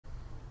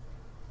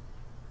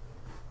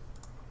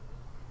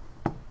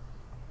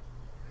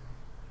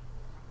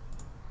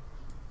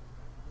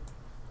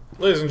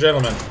Ladies and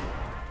gentlemen,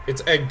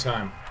 it's egg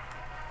time.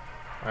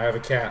 I have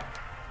a cat.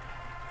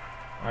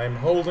 I am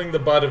holding the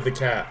butt of the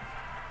cat.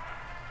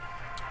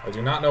 I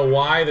do not know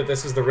why that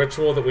this is the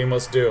ritual that we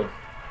must do.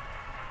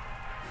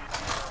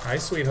 Hi,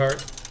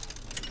 sweetheart.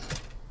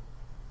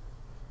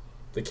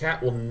 The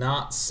cat will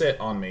not sit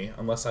on me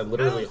unless I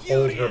literally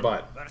hold her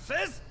butt.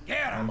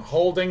 I'm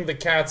holding the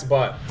cat's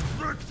butt.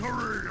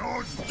 Victory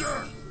or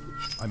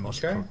death! I must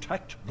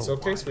protect the It's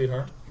okay,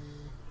 sweetheart.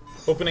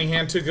 Opening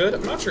hand too good?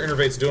 I'm not sure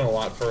Innervate's doing a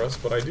lot for us,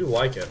 but I do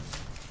like it.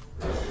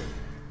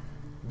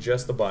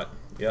 Just the butt.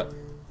 Yep.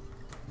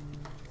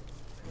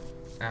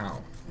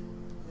 Ow.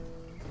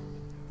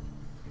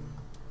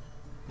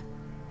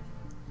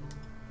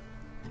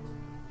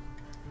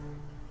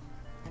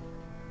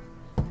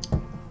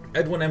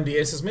 Edwin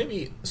MDA says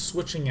maybe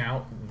switching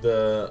out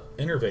the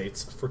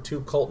Innervates for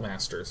 2 Cult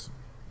Masters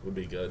would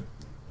be good.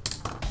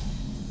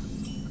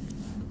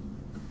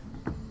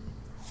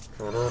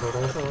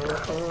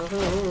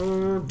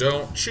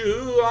 Don't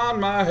chew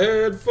on my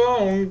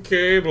headphone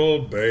cable,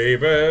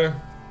 baby.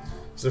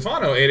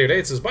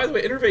 Stefano888 says, by the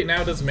way, Innervate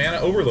now does Mana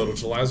Overload,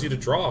 which allows you to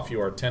draw if you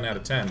are 10 out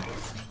of 10.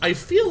 I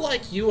feel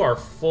like you are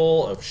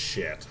full of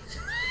shit.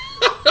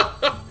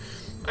 I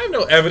have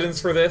no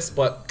evidence for this,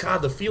 but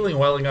God, the feeling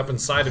welling up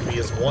inside of me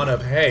is one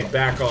of, hey,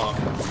 back off.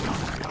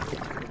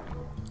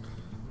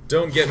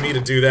 Don't get me to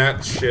do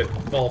that shit,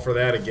 fall for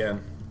that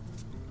again.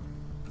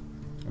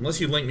 Unless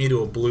you link me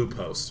to a blue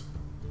post.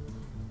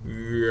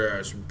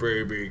 Yes,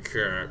 baby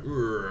cat,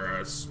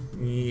 yes.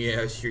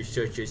 Yes, you're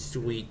such a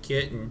sweet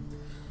kitten.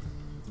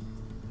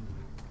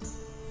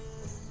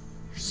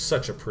 You're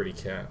such a pretty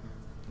cat.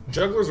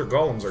 Jugglers or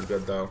golems are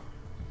good, though.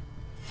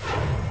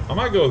 I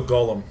might go with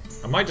golem.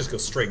 I might just go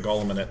straight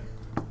golem in it.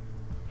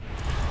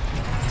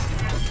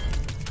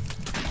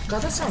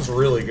 God, that sounds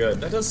really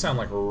good. That does sound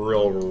like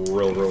real good.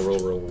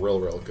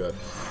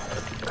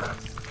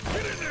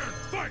 Get in there and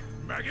fight,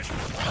 maggot!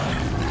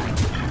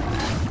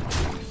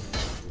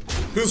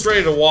 Who's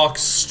ready to walk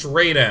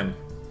straight in?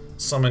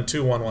 Summon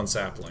 2 1/1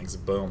 saplings.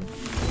 Boom.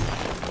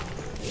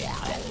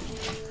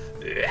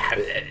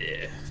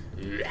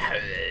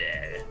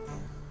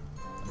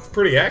 It's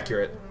pretty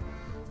accurate.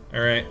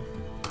 Alright.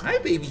 Hi,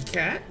 baby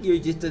cat. You're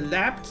just a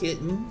lap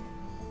kitten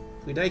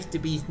who likes to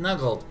be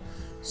snuggled.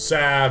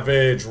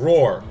 Savage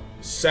roar.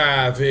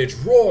 Savage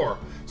roar.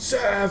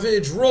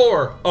 Savage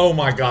roar. Oh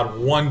my god,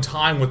 one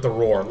time with the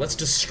roar. Let's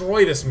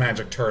destroy this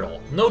magic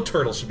turtle. No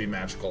turtle should be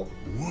magical.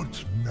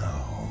 What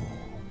now?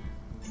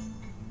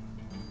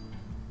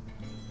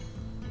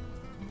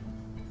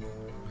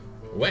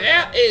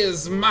 Where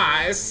is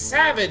my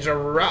savage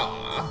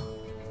roar?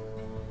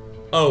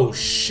 Oh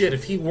shit,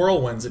 if he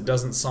whirlwinds, it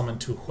doesn't summon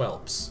 2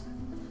 whelps.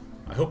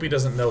 I hope he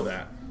doesn't know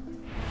that.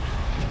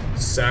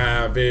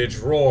 Savage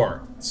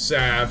roar.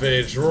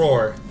 Savage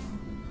roar.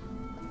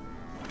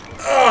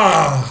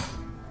 Ah!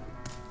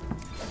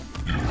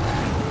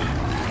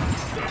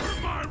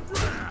 My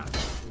wrath!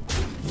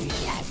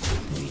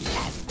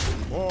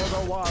 For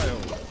the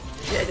wild.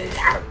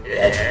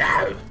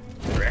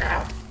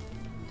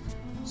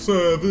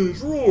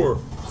 Savage roar.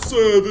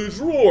 Savage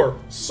roar.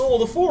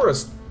 Soul of the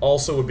forest.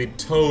 Also would be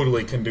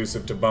totally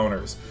conducive to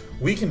boners.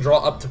 We can draw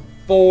up to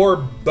 4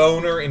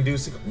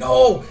 boner-inducing...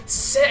 No!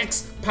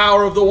 6!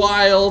 Power of the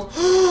Wild!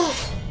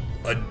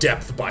 A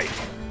depth bite.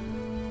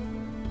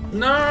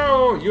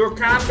 No! You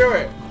can't do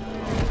it!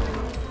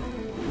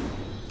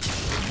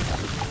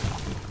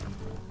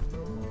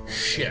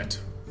 Shit.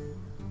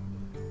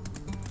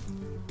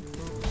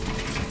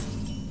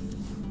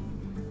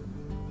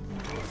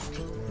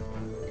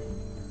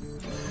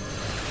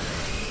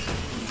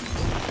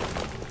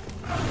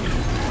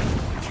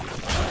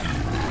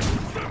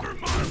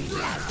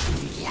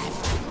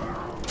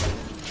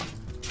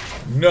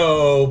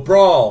 No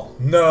brawl,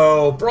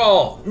 no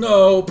brawl,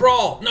 no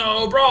brawl,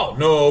 no brawl,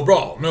 no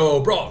brawl, no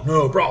brawl,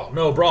 no brawl,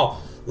 no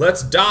brawl.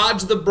 Let's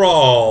dodge the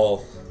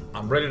brawl.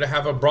 I'm ready to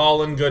have a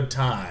brawlin' good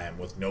time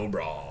with no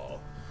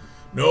brawl.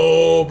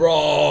 No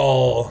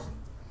brawl.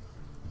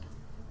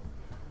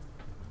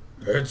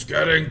 It's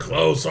getting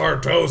close,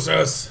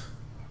 Artosis.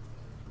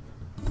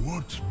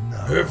 What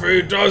now? If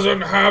he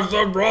doesn't have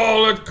the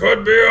brawl, it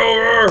could be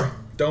over.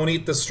 Don't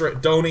eat the string.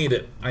 Don't eat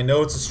it. I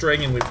know it's a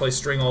string and we play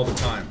string all the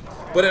time.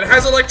 But it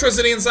has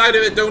electricity inside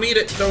of it. Don't eat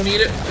it. Don't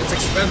eat it. It's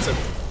expensive.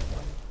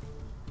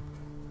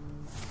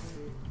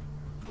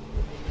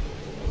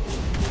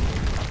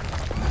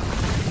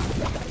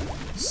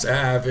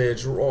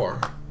 Savage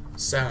roar.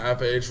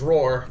 Savage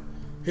roar.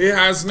 He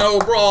has no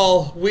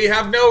brawl. We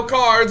have no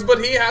cards,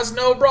 but he has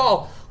no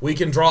brawl. We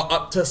can draw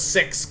up to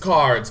 6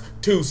 cards.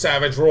 2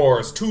 Savage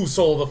Roars, 2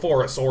 Soul of the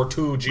Forest, or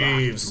 2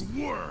 Jeeves.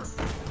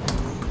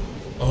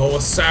 Oh,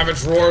 a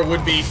Savage Roar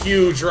would be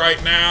huge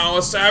right now.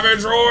 A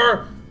Savage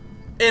Roar!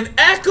 An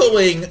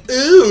Echoing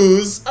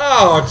Ooze!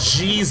 Oh,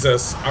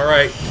 Jesus.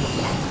 Alright.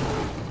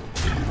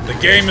 The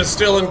game is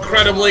still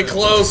incredibly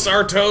close,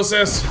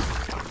 Artosis.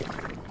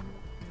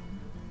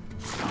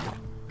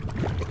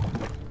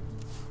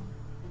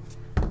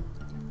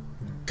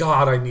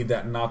 God, I need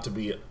that not to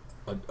be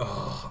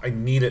I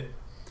need it.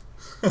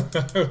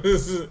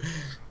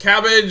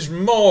 Cabbage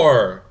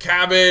more.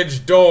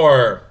 Cabbage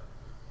door.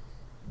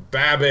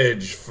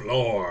 Babbage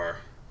floor.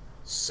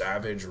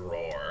 Savage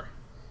roar.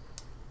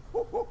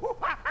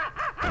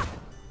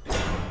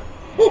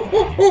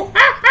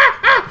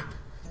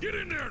 Get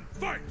in there and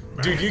fight!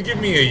 Dude, you give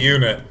me a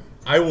unit,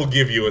 I will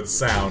give you its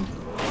sound.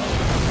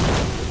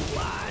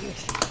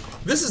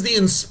 This is the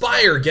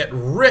Inspire, get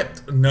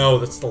ripped! No,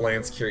 that's the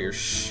Lance Carrier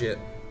shit.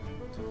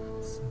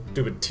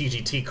 Stupid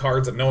TGT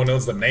cards that no one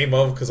knows the name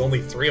of because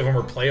only 3 of them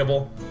are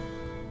playable.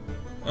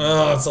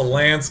 Oh, it's a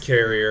Lance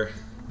Carrier.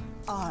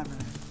 Armor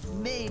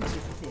made to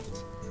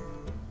fit.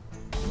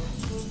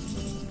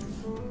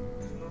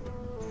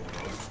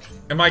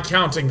 Am I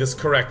counting this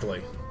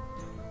correctly?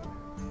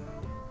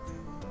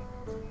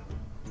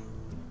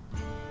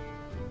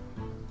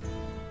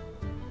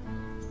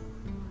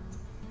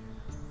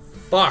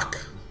 Fuck.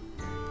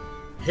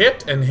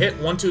 Hit and hit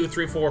 1, 2,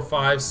 3, 4,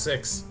 5,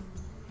 6.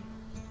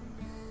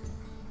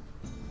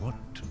 What?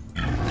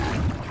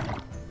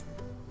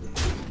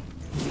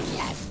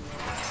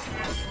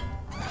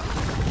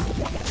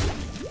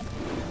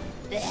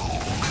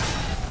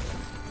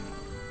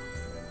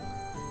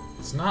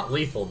 It's not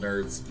lethal,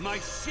 nerds. My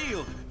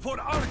shield for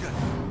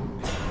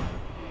Argon!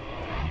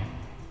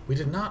 We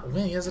did not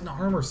win. He has an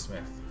armor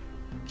smith.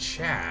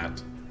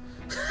 Chat.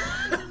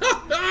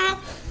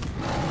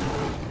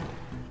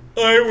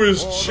 I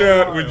wish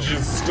chat would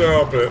just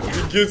stop it.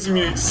 It gets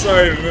me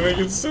excited and I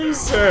get so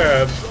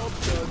sad.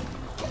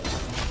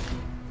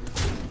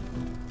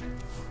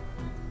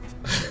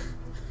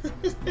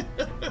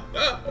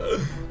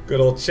 Good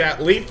old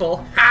chat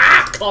lethal.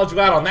 Ha! Called you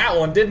out on that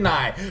one, didn't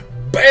I?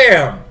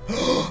 Bam!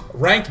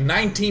 Rank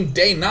 19,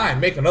 day 9,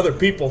 making other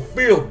people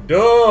feel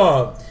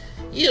dumb.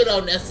 You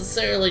don't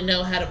necessarily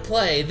know how to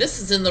play. This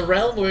is in the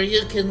realm where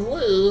you can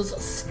lose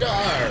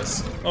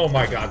stars. Oh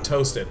my god,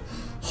 toasted.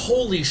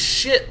 Holy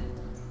shit!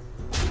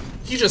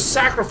 He just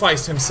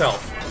sacrificed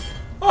himself.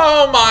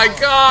 Oh my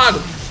god!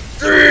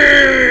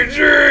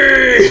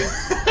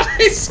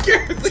 I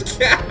scared the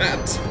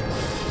cat.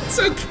 It's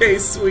okay,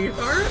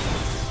 sweetheart.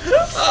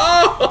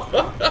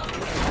 Oh!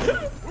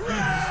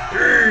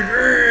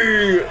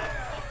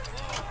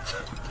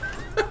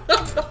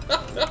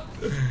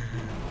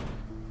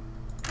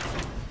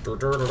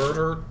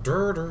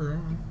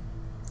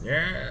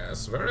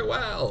 Yes, very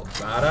well.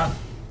 Bada.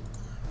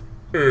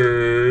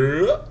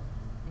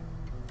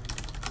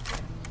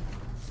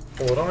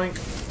 Hold on.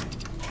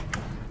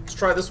 Let's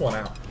try this one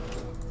out.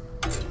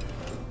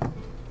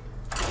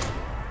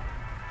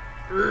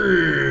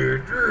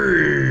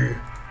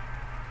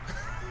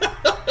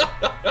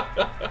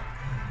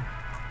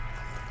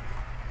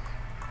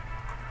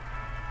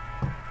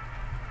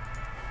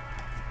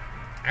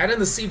 Add in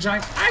the Sea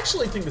Giant. I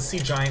actually think the Sea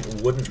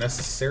Giant wouldn't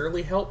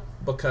necessarily help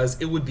because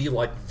it would be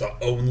like the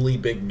only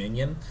big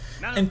minion.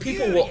 And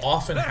people will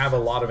often have a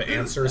lot of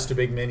answers to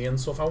big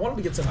minions, so if I wanted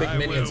to get some big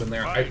minions in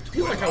there, I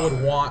feel like I would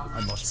want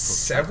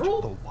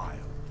several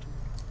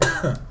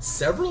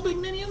several big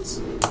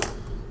minions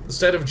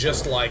instead of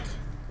just like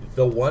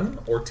the 1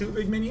 or 2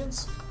 big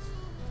minions.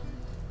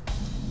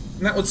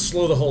 And that would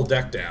slow the whole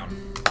deck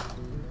down.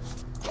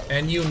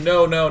 And you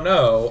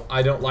know,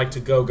 I don't like to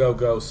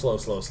go,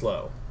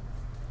 slow.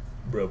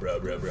 Bro.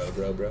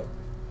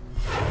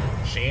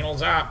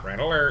 Channels up, red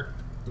alert.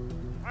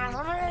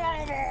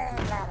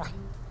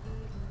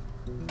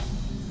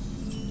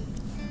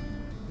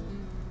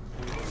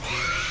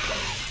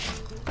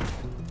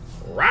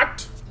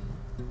 Rat.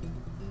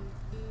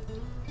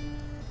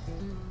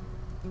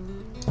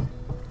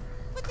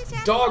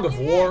 Dog of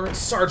War,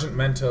 Sergeant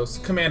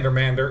Mentos, Commander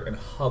Mander, and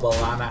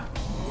Hubbalana.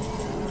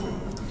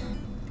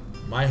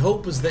 My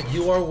hope is that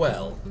you are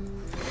well.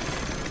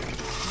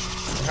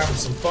 We're having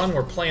some fun.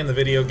 We're playing the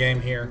video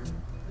game here.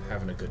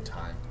 Having a good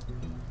time.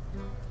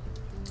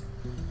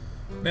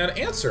 Now to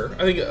answer,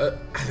 I think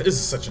this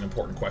is such an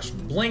important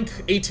question. Blink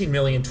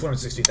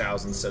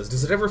 18,260,000 says,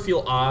 does it ever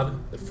feel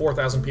odd that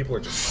 4,000 people are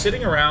just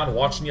sitting around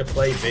watching you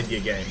play video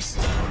games?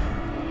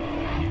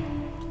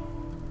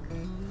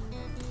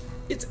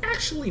 It's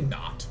actually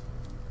not.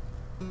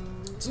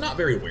 It's not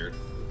very weird.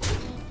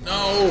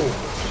 No!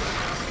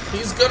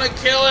 He's gonna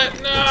kill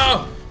it!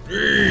 No!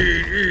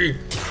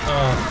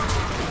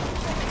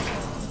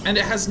 And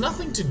it has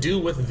nothing to do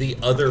with the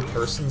other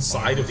person's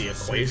side of the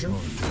equation.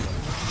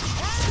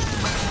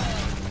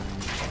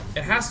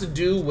 It has to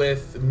do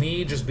with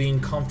me just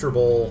being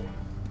comfortable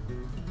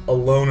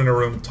alone in a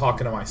room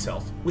talking to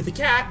myself. With a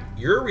cat,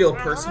 you're a real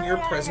person, your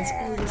presence,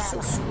 oh, you're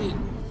so sweet.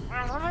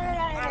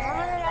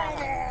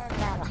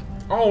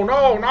 Oh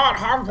no, not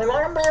harmful.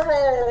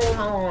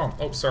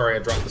 Oh, sorry, I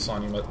dropped this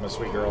on you, my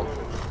sweet girl.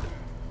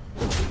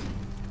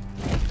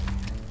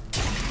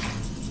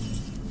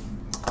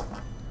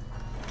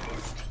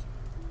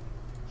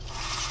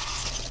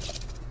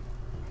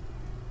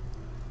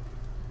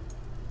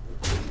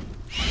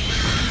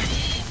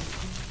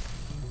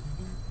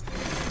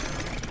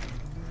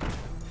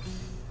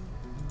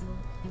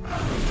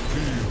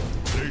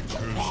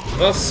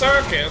 The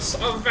Circus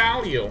of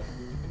Value.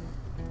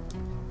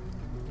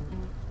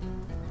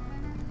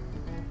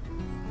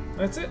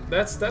 That's it.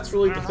 That's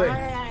really the thing.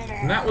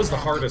 And that was the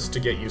hardest to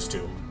get used to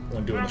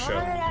when doing the show.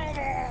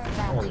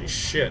 Holy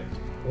shit.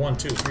 1,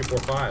 2, 3, 4,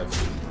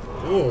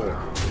 5. Ooh.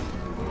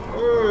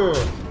 Ooh.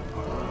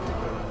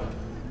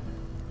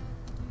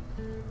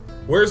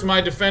 Where's my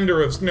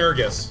defender of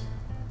Snurgus?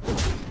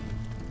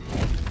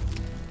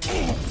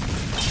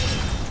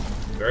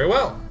 Very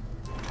well.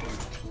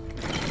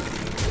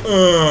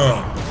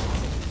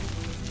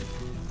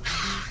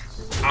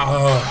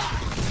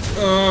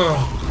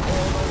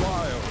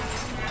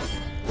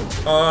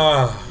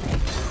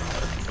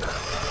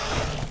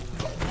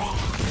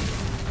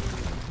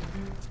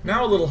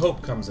 Now a little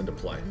hope comes into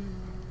play.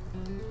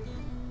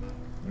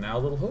 Now a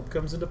little hope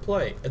comes into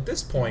play. At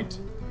this point,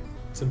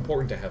 it's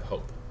important to have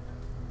hope.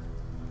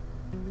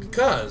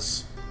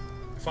 Because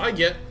if I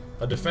get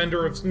a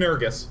defender of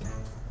Snurgus,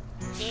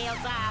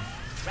 Shields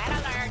off. Red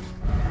alert.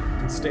 I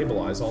can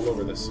stabilize all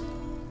over this.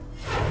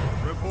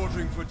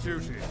 Reporting for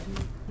duty.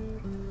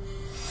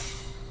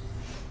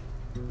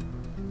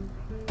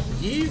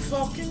 You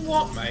fucking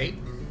what, mate?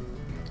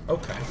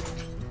 Okay.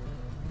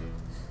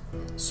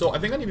 So I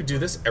think I need to do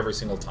this every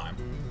single time.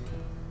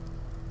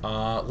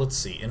 Let's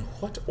see. In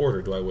what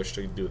order do I wish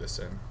to do this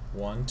in?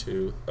 1,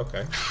 2.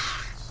 Okay.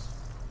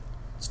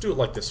 Let's do it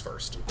like this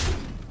first.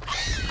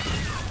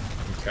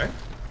 Okay.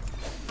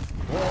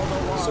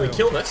 So we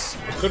kill this.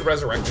 It could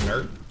resurrect the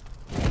nerd.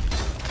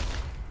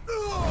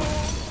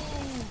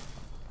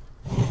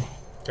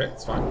 Okay,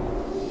 it's fine.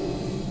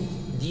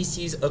 This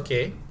is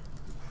okay.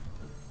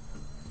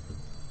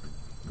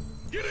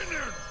 Get in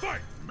there and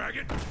fight,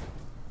 maggot!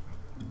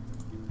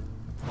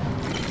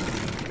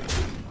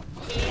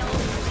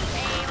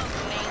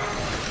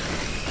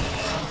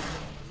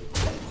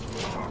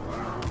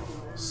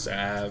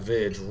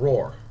 Savage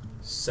roar.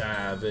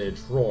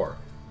 Savage roar.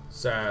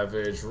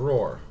 Savage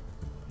roar.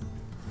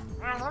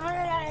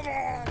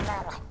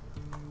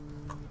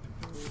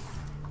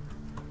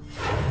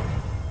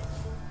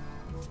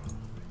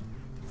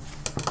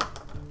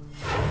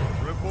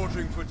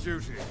 Reporting for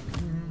duty.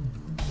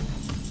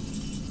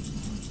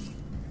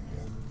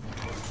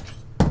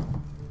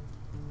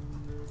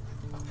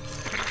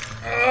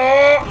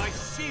 My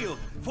shield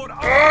for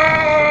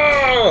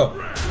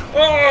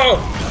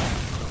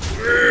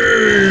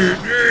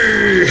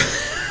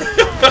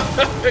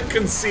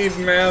Concede,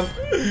 man.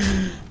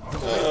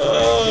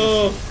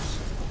 Oh.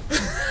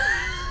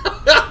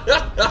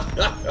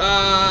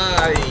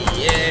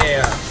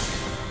 Yeah.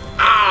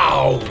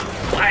 Ow,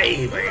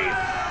 baby.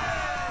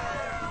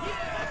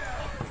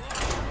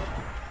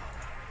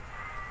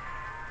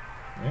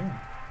 Yeah.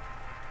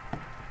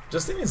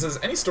 Just thinking, it says,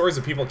 any stories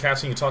of people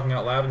catching you talking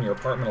out loud in your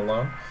apartment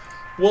alone?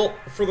 Well,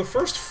 for the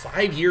first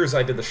 5 years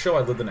I did the show,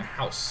 I lived in a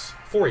house.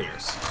 4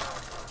 years.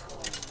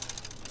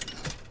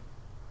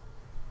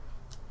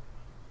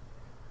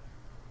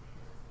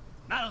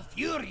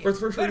 For the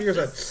first 4 years,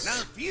 I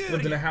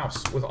lived in a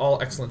house with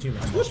all excellent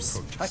humans. Whoops!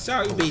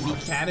 Sorry, baby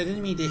cat. I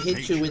didn't mean to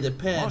hit you with a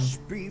pen.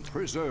 Must be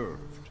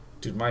preserved.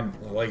 Dude, my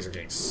legs are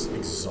getting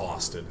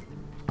exhausted.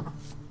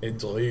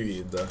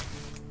 Druid.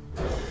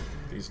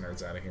 These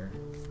nerds out of here.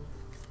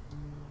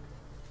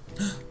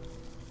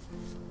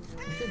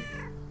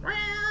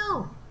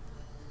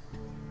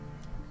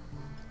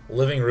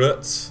 Living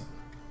roots.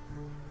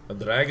 A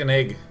dragon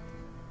egg.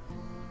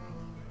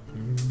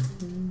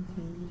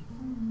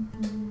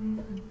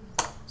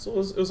 So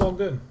it was all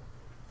good.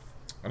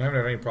 I don't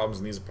have any problems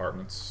in these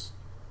apartments.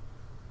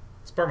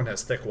 This apartment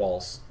has thick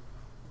walls.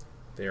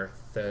 They are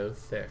so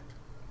thick.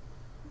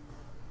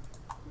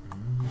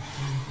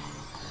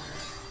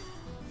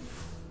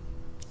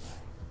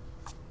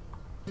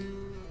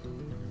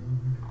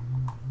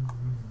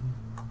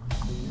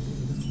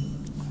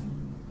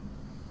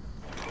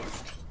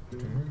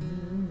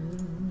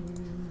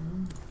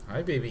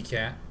 Hi, baby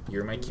cat.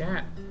 You're my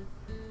cat.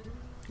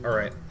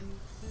 Alright.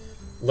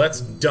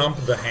 Let's dump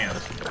the hand.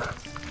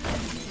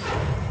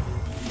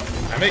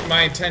 I make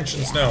my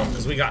intentions known,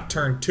 because we got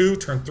turn 2,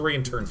 turn 3,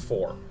 and turn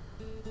 4.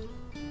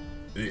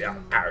 Yeah.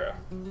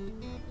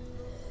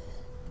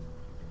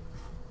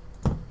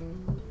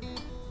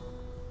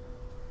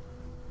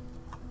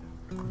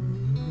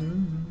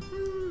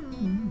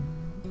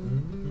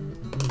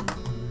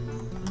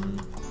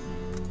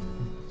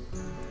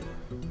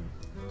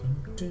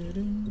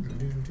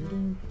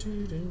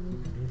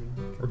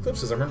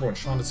 Eclipses, I remember when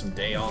Sean did some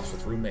day offs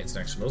with roommates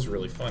next to him. Those were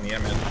really fun. Yeah,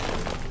 man.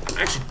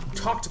 I actually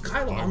talked to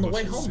Kyla on the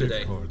way home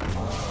today.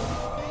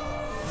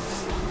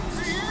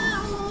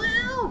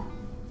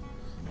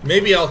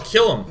 Maybe I'll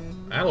kill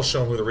him. That'll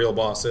show him who the real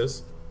boss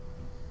is.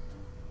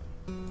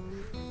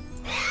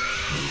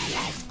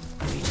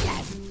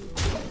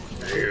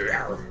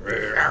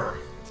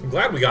 I'm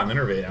glad we got an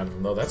innervate out of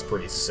him, though. That's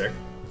pretty sick.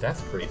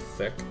 That's pretty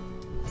thick.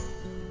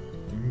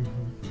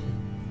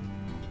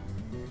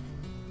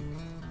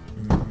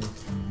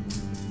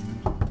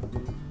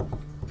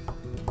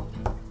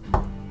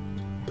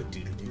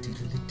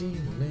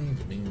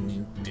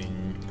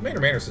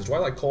 Commander Manor says, do I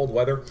like cold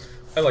weather?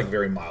 I like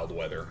very mild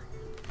weather.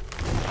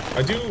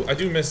 I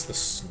do miss the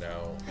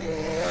snow.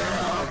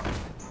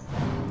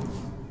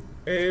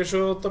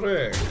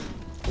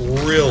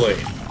 Really?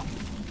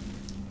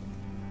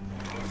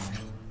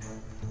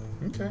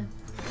 Okay.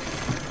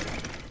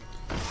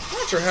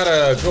 Not sure how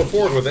to go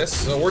forward with this,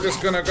 so we're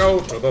just gonna go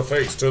to the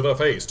face, to the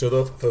face, to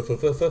the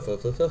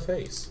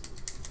face.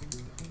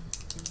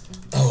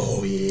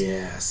 Oh,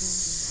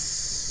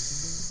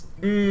 yes.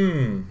 I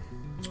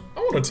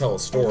want to tell a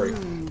story.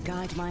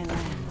 Guide my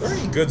land. Are there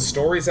any good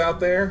stories out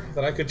there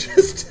that I could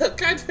just tell?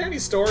 Any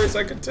stories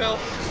I could tell?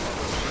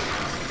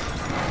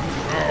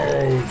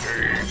 Oh,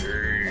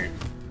 GG.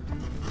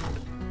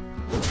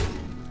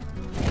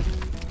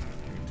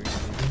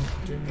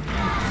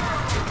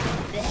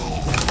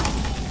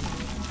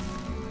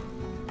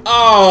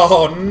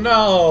 Oh,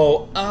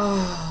 no.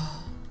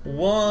 Ah,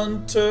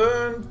 one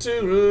turn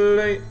too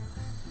late.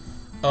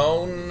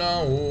 Oh,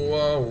 no.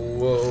 Whoa,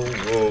 whoa,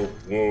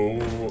 whoa,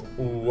 whoa,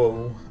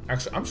 whoa.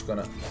 Actually, I'm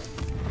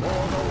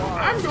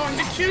going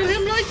to kill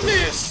him like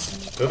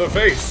this. To the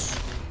face.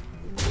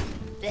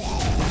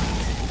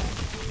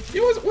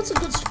 You know, what's a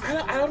good story?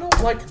 I don't know.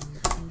 Like,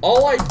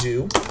 all I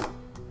do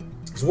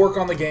is work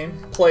on the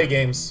game, play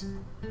games,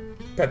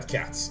 pet the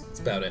cats.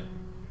 That's about it.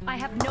 I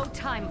have no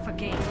time for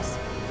games.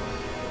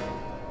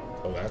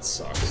 Oh, that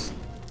sucks.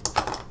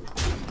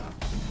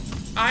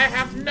 I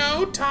have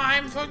no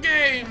time for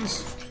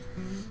games.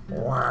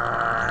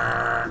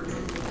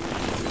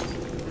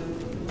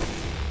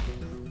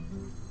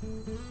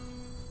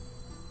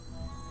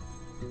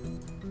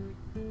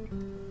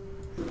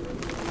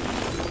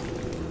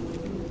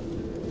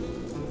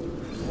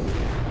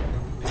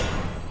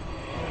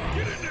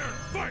 Get in there and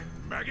fight,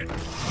 maggot!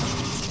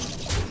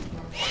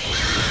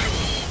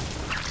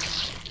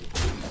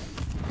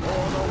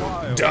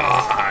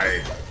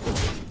 Die!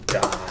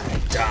 Die,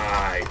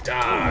 die,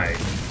 die.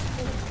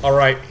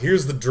 Alright,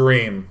 here's the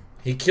dream.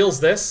 He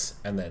kills this,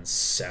 and then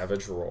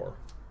Savage Roar.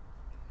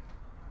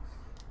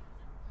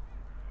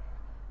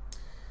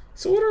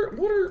 So what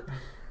are...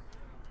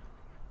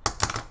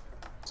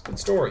 It's a good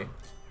story.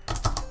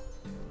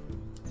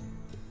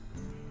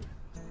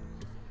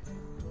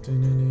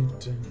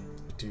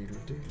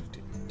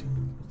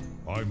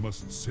 I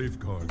must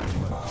safeguard the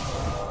land.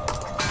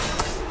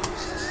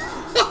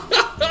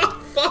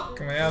 Fuck,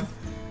 man.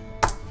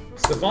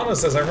 Stefano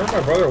says, I remember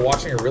my brother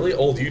watching a really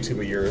old YouTube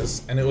of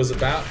yours, and it was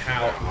about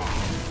how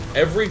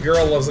every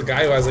girl loves a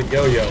guy who has a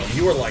yo-yo. And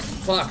you were like,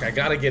 fuck, I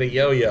gotta get a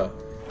yo-yo.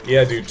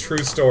 Yeah, dude, true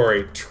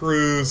story.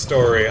 True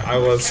story.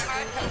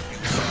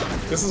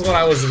 This is when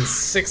I was in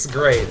 6th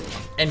grade,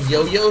 and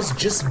yo-yos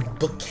just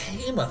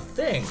became a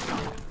thing.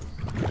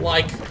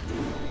 Like,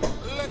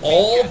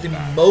 all the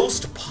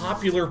most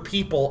popular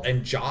people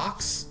and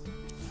jocks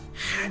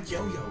had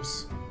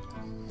yo-yos.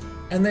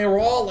 And they were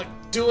all like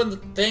doing the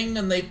thing,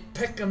 and they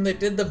pick them. They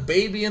did the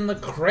baby in the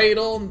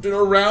cradle and did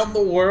around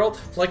the world.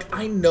 Like,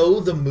 I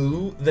know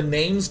the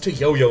names to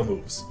yo-yo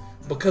moves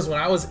because when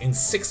I was in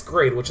 6th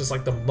grade, which is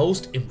like the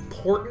most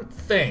important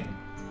thing,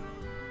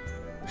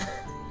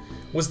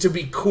 was to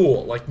be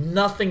cool. Like,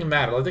 nothing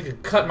mattered. Like, they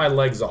could cut my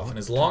legs off, and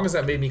as long as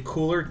that made me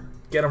cooler,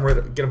 get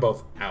them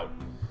both out.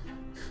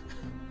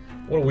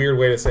 What a weird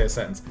way to say a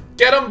sentence.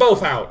 Get them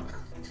both out.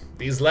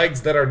 These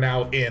legs that are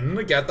now in,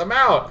 get them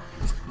out.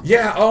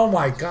 Yeah, oh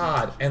my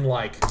god. And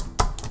like,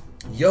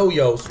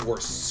 yo-yos were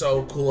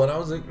so cool. And I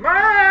was like,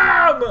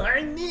 Mom,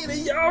 I need a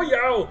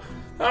yo-yo.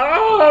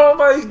 Oh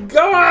my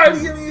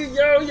god, give me a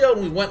yo-yo.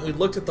 And we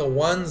looked at the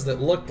ones that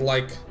looked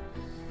like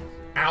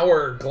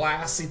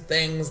hourglassy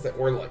things that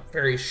were like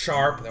very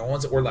sharp. The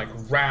ones that were like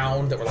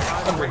round, that were like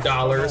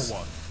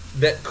 $100,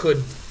 that could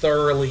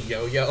thoroughly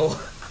yo-yo.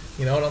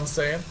 You know what I'm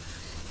saying?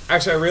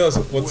 Actually, I realize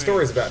what the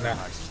story's about now.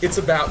 It's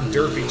about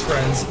derpy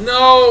trends.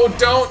 No,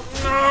 don't,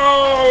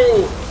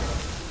 no!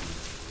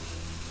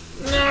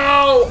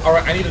 No!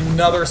 Alright, I need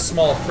another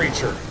small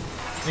creature.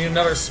 I need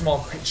another small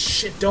creature.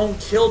 Shit, don't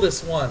kill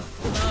this one.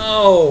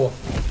 No!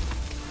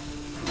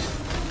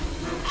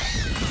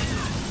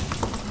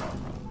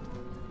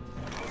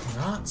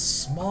 Not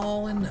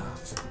small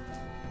enough.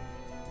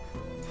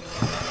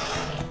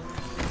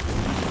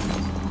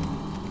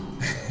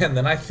 And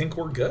then I think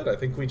we're good. I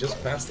think we just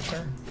passed the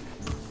turn.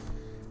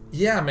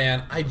 Yeah,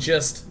 man, I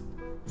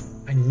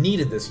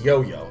needed this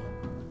yo-yo.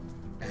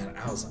 And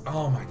I was like,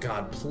 oh my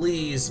god,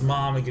 please,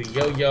 Mom, I get a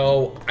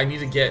yo-yo. I need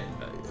to get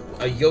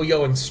a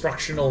yo-yo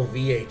instructional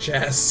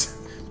VHS.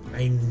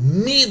 I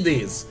need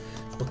these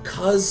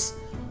because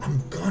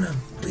I'm gonna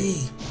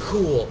be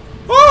cool.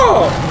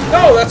 Oh,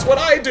 no, that's what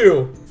I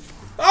do.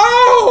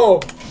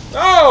 Oh,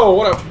 oh,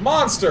 what a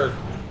monster.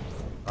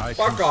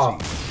 Fuck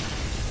off.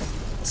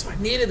 So I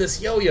needed this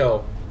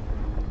yo-yo.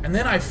 And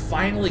then I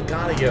finally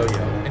got a yo-yo.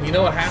 And you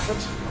know what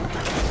happened?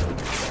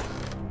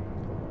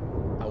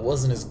 I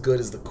wasn't as good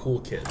as the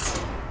cool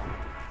kids.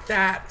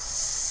 That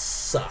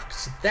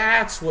sucked.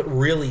 That's what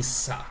really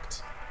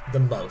sucked the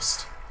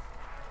most.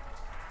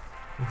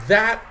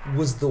 That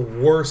was the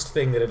worst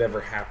thing that had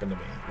ever happened to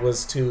me,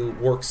 was to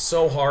work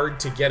so hard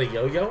to get a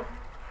yo-yo,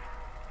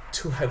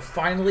 to have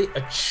finally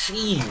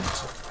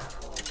achieved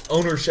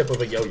ownership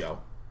of a yo-yo.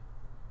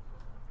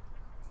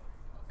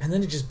 and then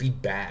it'd just be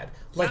bad.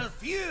 Like,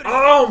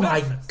 oh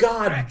my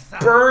god,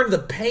 burn the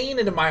pain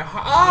into my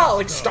heart. Oh,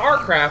 like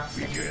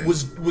StarCraft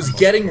was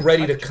getting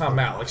ready to come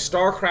out. Like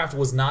StarCraft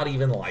was not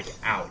even like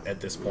out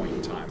at this point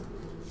in time.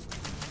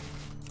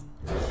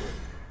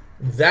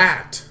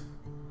 That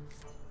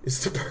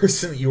is the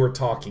person that you are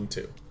talking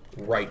to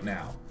right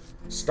now.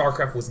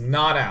 StarCraft was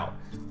not out.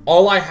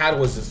 All I had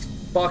was this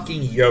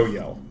fucking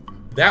yo-yo.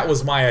 That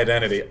was my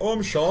identity. Oh,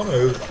 I'm Sean.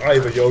 I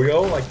have a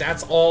yo-yo. Like,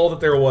 that's all that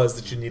there was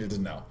that you needed to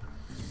know.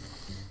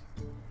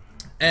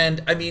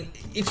 And, I mean,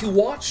 if you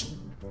watch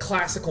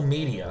classical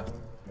media,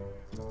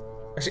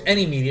 actually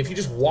any media, if you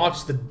just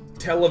watch the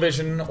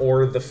television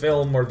or the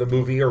film or the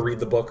movie or read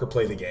the book or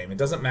play the game, it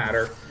doesn't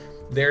matter.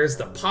 There's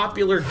the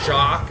popular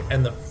jock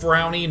and the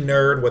frowny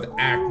nerd with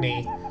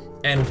acne.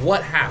 And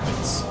what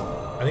happens?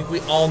 I think we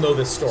all know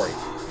this story.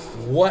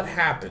 What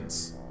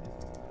happens?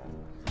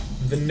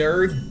 The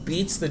nerd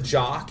beats the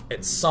jock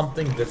at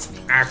something that's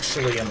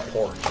actually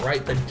important,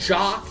 right? The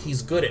jock,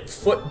 he's good at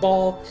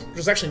football, which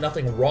there's actually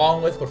nothing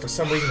wrong with, but for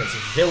some reason it's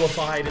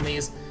vilified in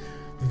these.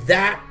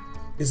 That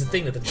is the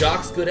thing that the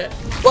jock's good at,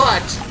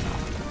 but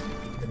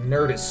the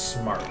nerd is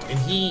smart. And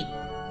he,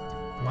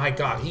 my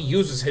god, he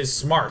uses his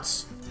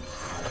smarts.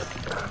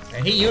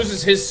 And he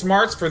uses his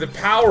smarts for the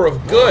power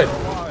of good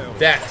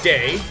that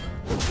day.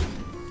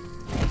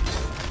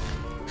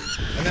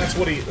 And that's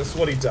what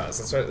he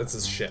does. That's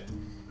his shit.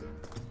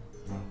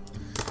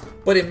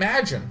 But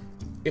imagine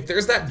if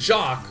there's that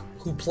jock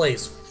who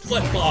plays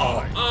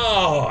football.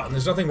 Oh, and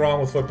there's nothing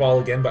wrong with football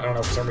again, but I don't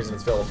know, for some reason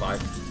it's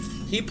vilified.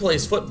 He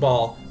plays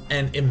football,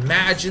 and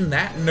imagine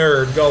that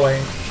nerd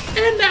going,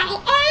 and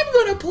now I'm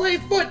gonna play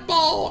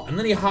football! And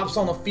then he hops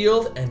on the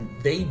field, and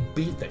they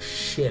beat the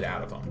shit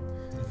out of him.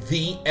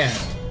 The end.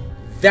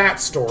 That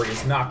story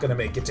is not gonna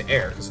make it to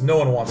air, because no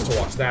one wants to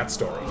watch that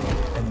story.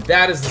 And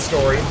that is the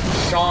story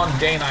of Sean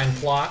Danine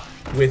Plot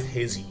with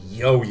his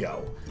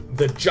yo-yo.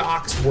 The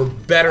jocks were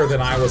better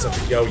than I was at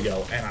the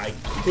yo-yo, and I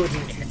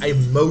couldn't,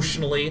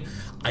 emotionally,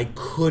 I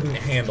couldn't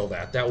handle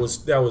that. That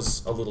was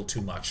a little too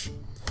much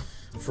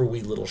for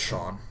wee little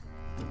Sean.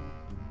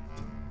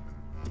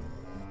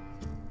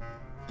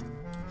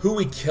 Who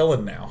we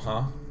killing now,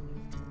 huh?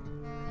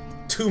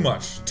 Too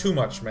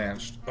much, man.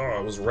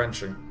 Oh, it was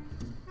wrenching.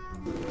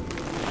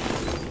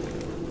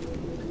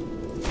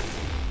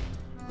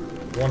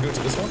 You want to do it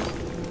to this one?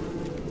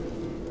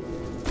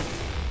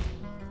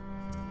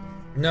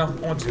 No, I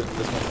want to do it to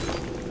this one.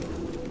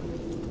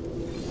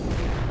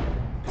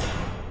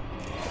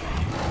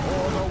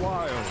 For the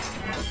wild.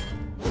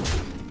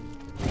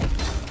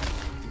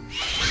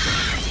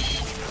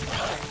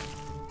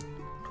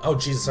 Oh,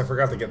 Jesus, I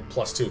forgot to get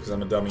 +2 because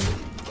I'm a dummy.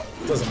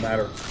 Doesn't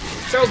matter.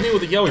 So that was me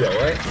with the yo-yo,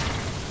 right?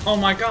 Oh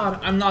my god,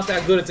 I'm not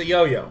that good at the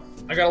yo-yo.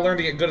 I gotta learn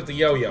to get good at the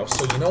yo-yo.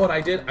 So you know what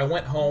I did? I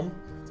went home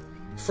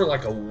for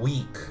like a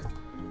week.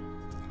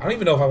 I don't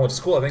even know if I went to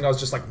school. I think I was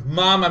just like,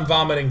 Mom, I'm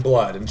vomiting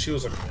blood. And she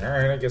was like,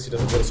 alright, I guess he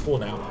doesn't go to school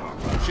now.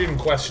 She didn't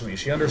question me.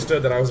 She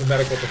understood that I was a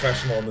medical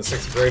professional in the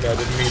 6th grade. I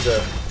didn't need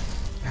to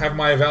have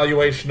my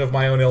evaluation of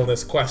my own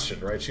illness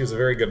questioned, right? She was a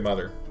very good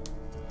mother.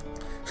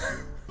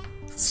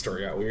 This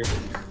story got weird.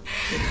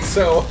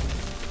 So...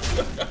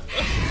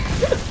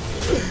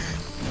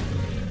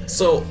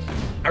 So,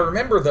 I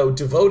remember, though,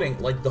 devoting,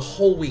 like, the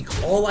whole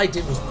week, all I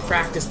did was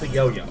practice the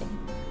yo-yo.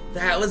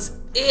 That was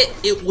it.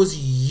 It was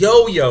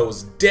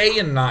yo-yos day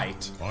and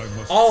night.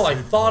 All I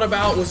thought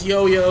about was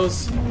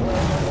yo-yos.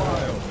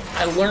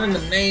 I learned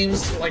the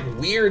names to, like,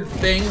 weird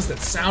things that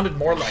sounded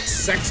more like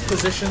sex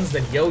positions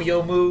than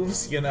yo-yo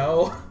moves, you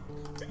know?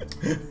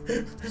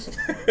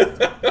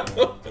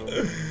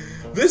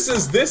 This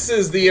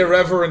is the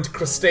irreverent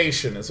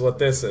crustacean, is what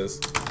this is.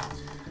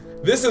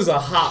 This is a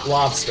hot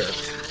lobster.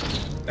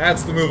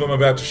 That's the move I'm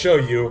about to show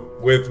you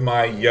with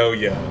my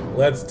yo-yo.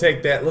 Let's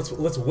take that,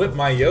 let's whip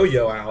my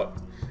yo-yo out.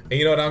 And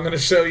you know what I'm gonna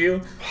show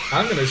you?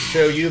 I'm gonna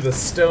show you the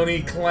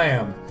stony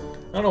clam.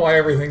 I don't know why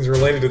everything's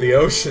related to the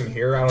ocean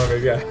here. I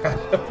don't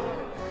know,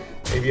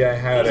 maybe I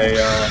had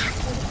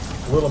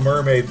a Little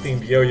Mermaid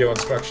themed yo-yo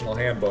instructional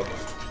handbook.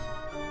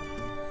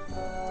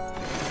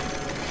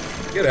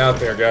 Get out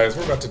there, guys.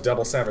 We're about to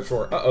double Savage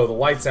Roar. Uh-oh, the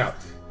light's out.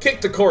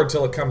 Kick the cord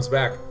till it comes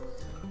back.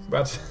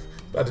 About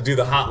to do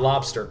the hot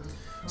lobster.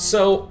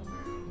 So,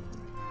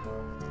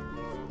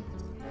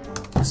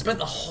 I spent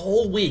the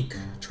whole week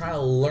trying to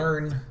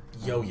learn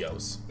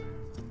yo-yos.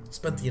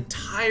 Spent the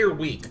entire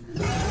week.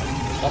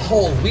 A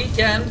whole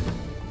weekend.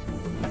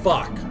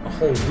 Fuck. A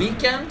whole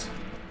weekend.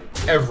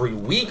 Every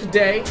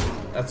weekday.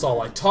 That's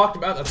all I talked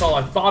about. That's all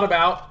I thought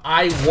about.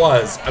 I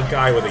was a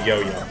guy with a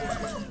yo-yo.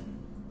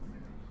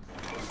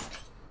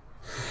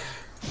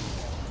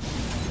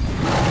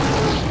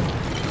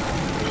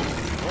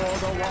 For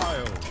the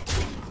wild.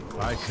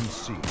 I can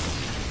see.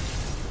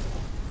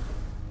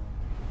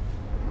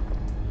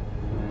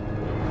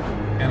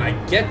 And I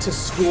get to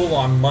school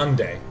on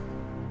Monday.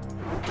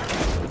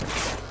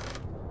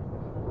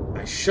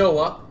 I show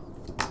up.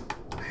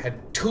 I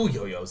had 2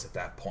 yo-yos at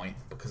that point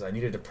because I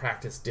needed to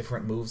practice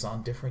different moves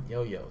on different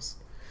yo-yos.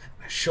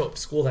 I show up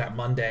to school that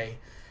Monday,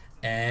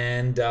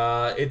 And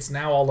it's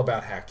now all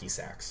about hacky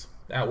sacks.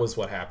 That was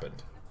what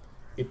happened.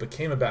 It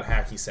became about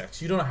hacky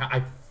sacks. You don't know how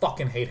I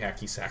fucking hate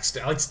hacky sacks.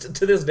 Like,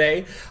 to this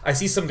day, I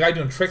see some guy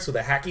doing tricks with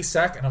a hacky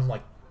sack, and I'm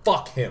like,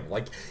 fuck him.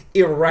 Like,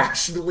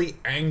 irrationally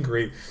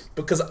angry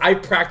because I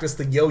practiced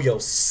the yo-yo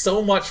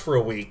so much for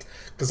a week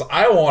because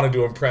I wanted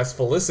to impress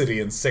Felicity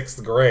in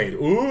 6th grade.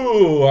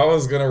 Ooh, I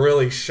was gonna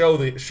really show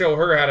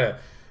her how to.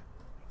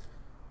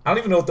 I don't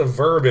even know what the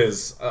verb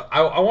is.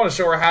 I want to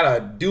show her how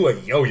to do a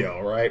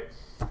yo-yo, right?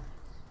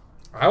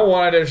 I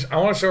want to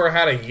show her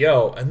how to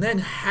yo, and then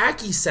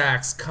hacky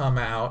sacks come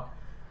out,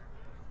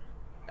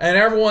 and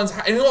and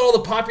you know what all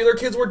the popular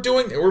kids were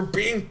doing? They were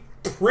being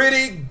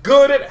pretty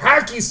good at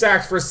hacky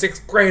sacks for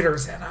 6th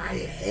graders, and I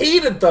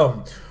hated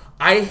them.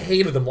 I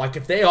hated them. Like,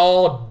 if they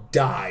all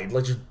died,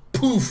 like, just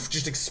poof,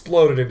 just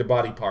exploded into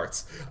body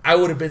parts, I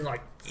would have been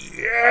like,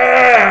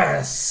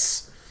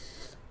 yes!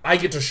 I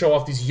get to show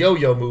off these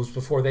yo-yo moves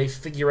before they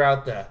figure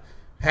out the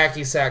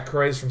hacky sack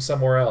craze from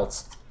somewhere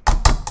else.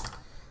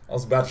 I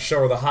was about to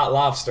show her the hot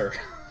lobster.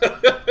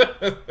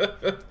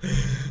 I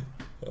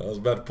was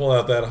about to pull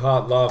out that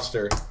hot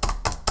lobster.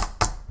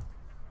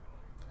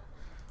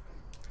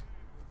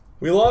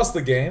 We lost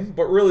the game,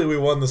 but really we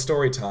won the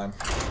story time.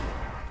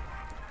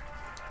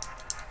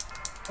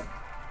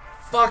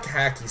 Fuck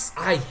hacky.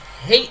 I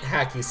hate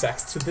hacky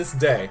sacks to this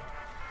day.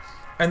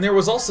 And there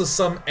was also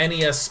some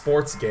NES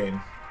sports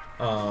game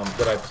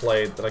that I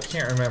played that I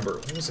can't remember.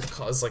 What was it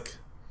called? It's like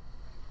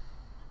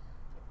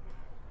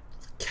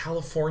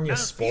California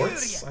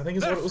Sports, I think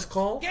is what it was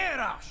called.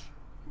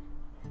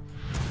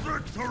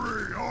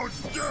 Victory or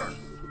death!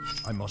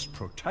 I must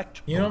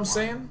protect. You know what I'm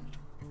saying?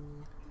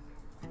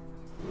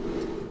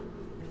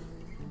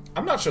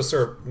 I'm not so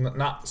sure.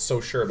 Not so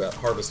sure about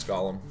Harvest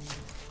Golem.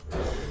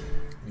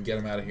 Let me get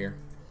him out of here.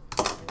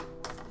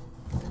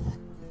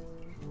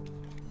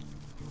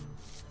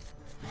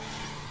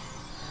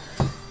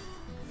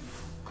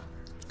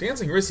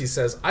 Dancing Rissy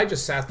says, I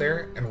just sat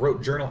there and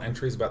wrote journal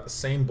entries about the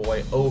same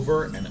boy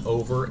over and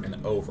over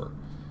and over.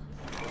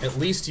 At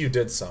least you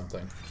did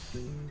something.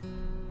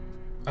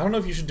 I don't know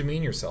if you should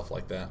demean yourself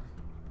like that.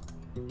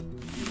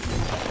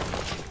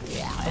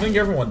 I think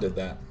everyone did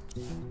that.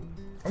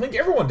 I think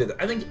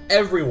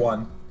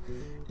everyone,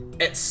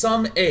 at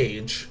some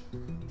age,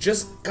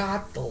 just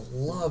got the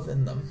love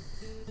in them.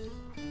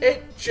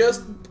 It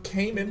just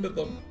came into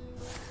them.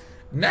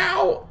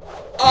 Now,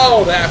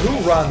 oh, that who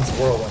runs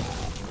Whirlwind?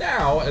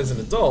 Now, as an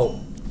adult,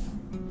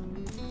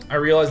 I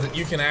realize that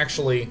you can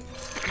actually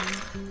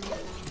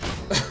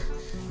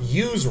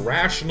use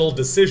rational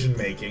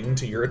decision-making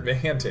to your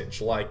advantage.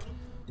 Like,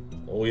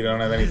 well, we don't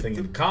have anything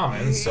in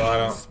common,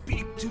 so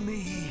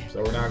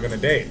so we're not gonna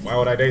date. Why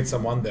would I date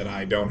someone that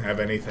I don't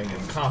have anything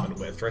in common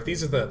with, right?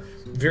 These are the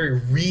very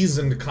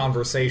reasoned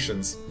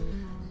conversations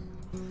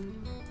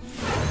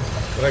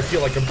that I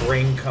feel like a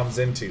brain comes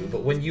into.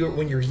 But when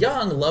you're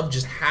young, love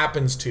just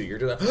happens to you. You're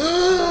just like,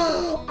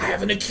 oh, I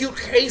have an acute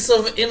case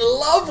of in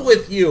love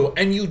with you,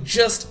 and you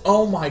just,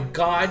 oh my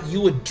god,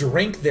 you would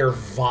drink their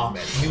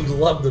vomit. You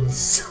love them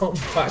so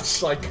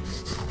much, like.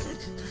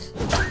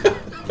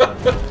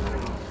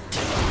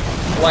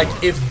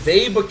 Like, if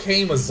they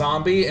became a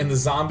zombie in the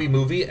zombie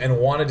movie and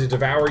wanted to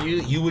devour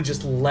you, you would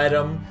just let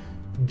them,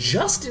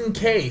 just in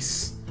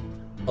case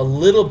a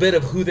little bit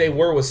of who they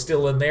were was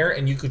still in there,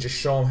 and you could just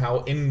show them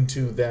how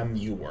into them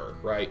you were,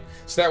 right?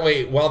 So that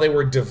way, while they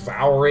were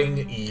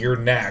devouring your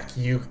neck,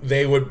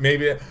 they would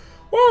maybe,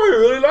 oh, he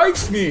really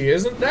likes me,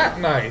 isn't that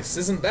nice?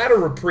 Isn't that a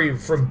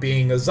reprieve from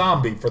being a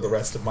zombie for the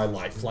rest of my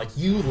life? Like,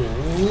 you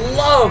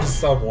love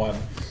someone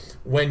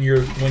when you're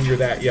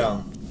that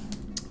young.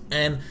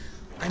 And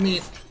I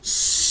mean,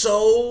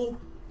 so,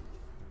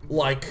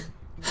 like,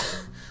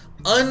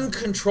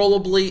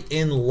 uncontrollably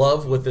in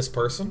love with this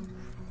person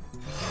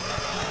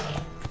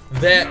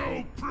that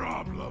No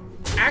problem.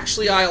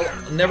 actually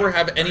I'll never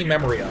have any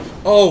memory of.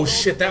 Oh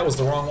shit, that was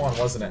the wrong one,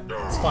 wasn't it?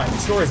 It's fine. The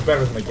story's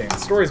better than the game. The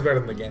story's better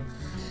than the game.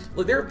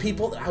 Look, there are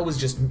people that I was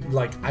just,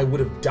 like, I would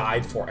have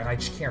died for, and I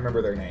just can't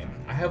remember their name.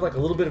 I have, like, a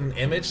little bit of an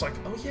image, like,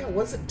 oh yeah,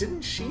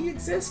 didn't she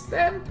exist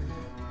then?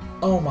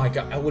 Oh my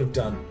god, I would have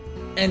done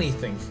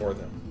anything for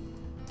them.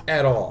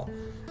 At all.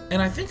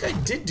 And I think I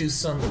did do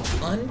some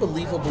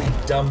unbelievably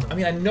dumb. I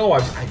mean, I know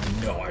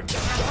I've done dumb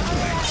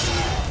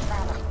things.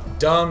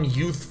 Dumb,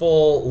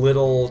 youthful,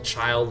 little,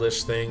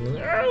 childish things.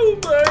 Oh,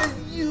 but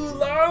do you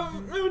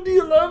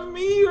love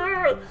me?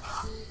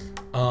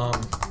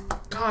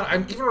 God,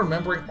 I'm even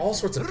remembering all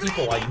sorts of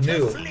people I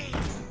knew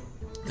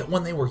that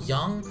when they were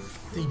young,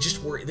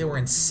 they were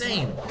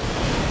insane.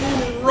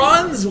 Who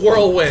runs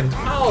Whirlwind?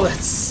 Oh, that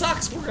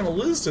sucks. We're gonna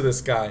lose to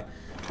this guy.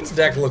 This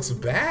deck looks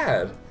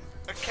bad.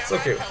 It's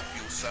okay.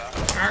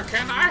 How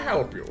can I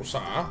help you,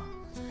 sir?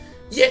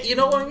 Yeah, you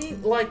know what I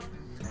mean? Like,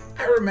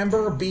 I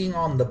remember being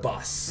on the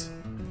bus,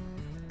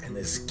 and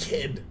this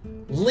kid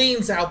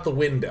leans out the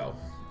window,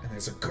 and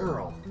there's a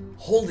girl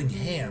holding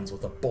hands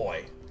with a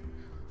boy.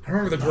 I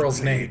remember the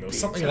girl's name. It was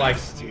something like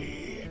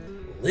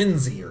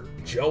Lindsay or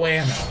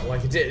Joanna.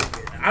 Like,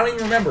 I don't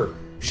even remember.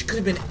 She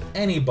could have been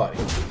anybody.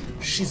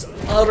 She's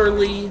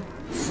utterly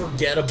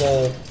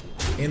forgettable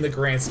in the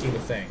grand scheme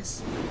of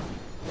things.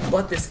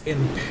 But this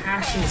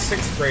impassioned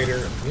 6th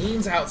grader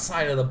leans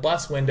outside of the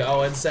bus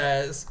window and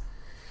says,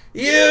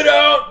 "You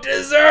don't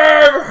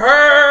deserve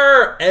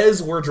her!"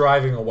 as we're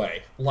driving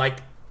away.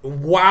 Like,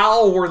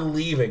 while we're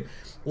leaving.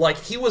 Like,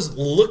 he was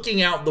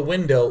looking out the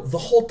window the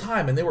whole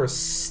time, and they were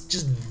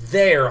just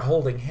there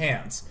holding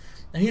hands.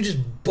 And he was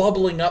just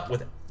bubbling up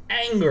with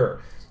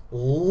anger,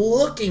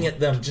 looking at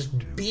them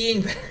just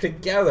being there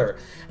together.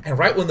 And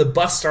right when the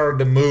bus started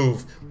to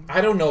move,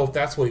 I don't know if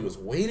that's what he was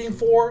waiting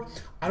for.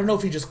 I don't know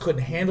if he just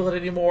couldn't handle it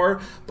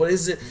anymore. But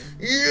is it,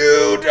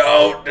 "You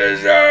don't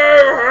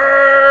deserve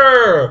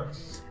her!"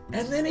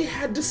 And then he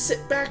had to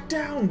sit back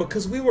down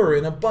because we were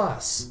in a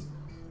bus.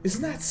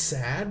 Isn't that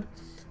sad?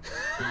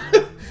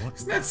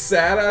 Isn't that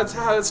sad? That's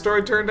how that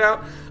story turned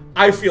out.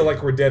 I feel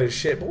like we're dead as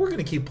shit, but we're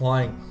gonna keep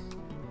playing.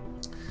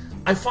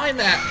 I find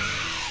that...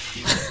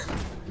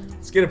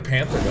 Let's get a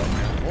panther going,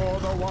 man. For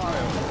the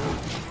wild.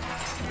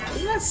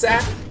 Isn't that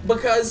sad?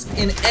 Because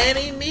in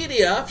any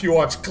media, if you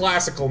watch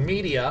classical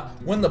media,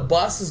 when the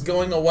bus is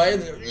going away,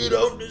 "You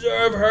don't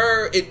deserve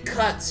her," it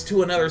cuts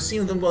to another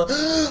scene of them going,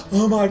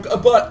 "Oh my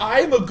God, but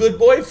I'm a good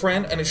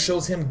boyfriend," and it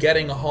shows him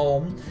getting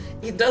home.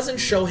 It doesn't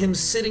show him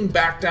sitting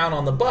back down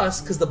on the bus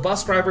because the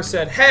bus driver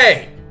said,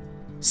 "Hey,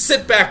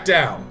 sit back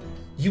down."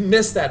 You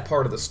missed that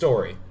part of the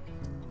story.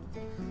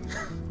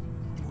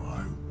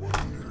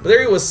 But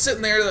there he was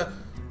sitting there.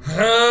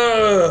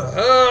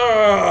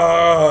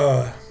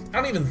 I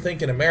don't even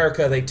think in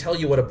America they tell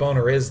you what a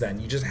boner is then.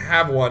 You just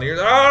have one. You're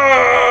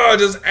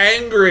just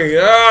angry.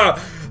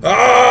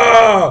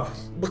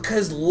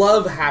 Because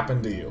love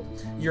happened to you.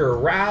 You're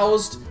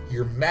aroused.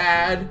 You're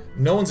mad.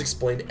 No one's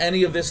explained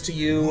any of this to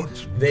you.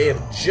 They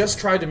have just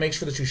tried to make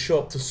sure that you show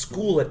up to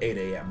school at 8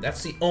 a.m.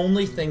 That's the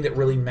only thing that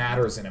really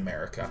matters in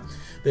America.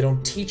 They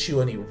don't teach you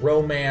any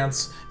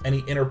romance,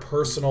 any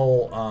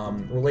interpersonal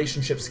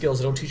relationship skills.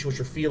 They don't teach you what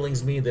your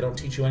feelings mean. They don't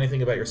teach you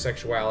anything about your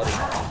sexuality.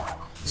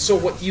 So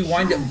what you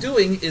wind up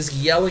doing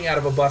is yelling out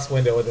of a bus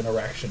window with an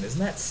erection. Isn't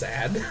that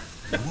sad?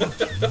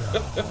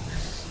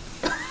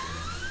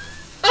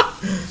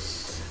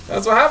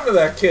 That's what happened to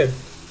that kid.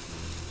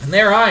 And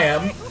there I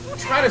am,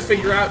 trying to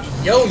figure out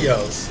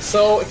yo-yos.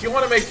 So if you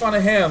want to make fun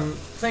of him,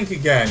 think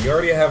again. You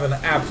already have an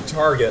apt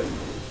target.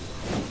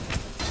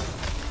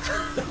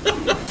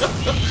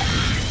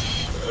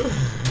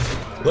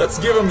 Let's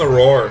give him the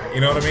roar, you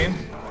know what I mean?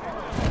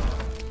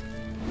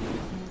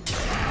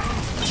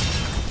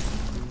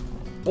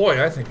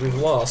 Boy, I think we've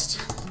lost.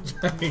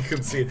 You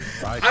can see.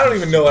 I don't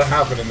even know what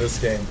happened in this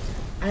game.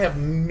 I have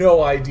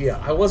no idea.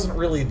 I wasn't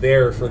really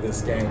there for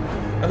this game.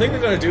 I think what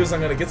I'm going to do is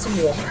I'm going to get some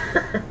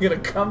water, I'm going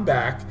to come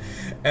back,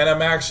 and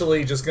I'm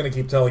actually just going to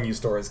keep telling you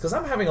stories, because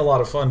I'm having a lot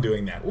of fun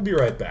doing that. We'll be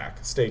right back.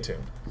 Stay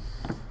tuned.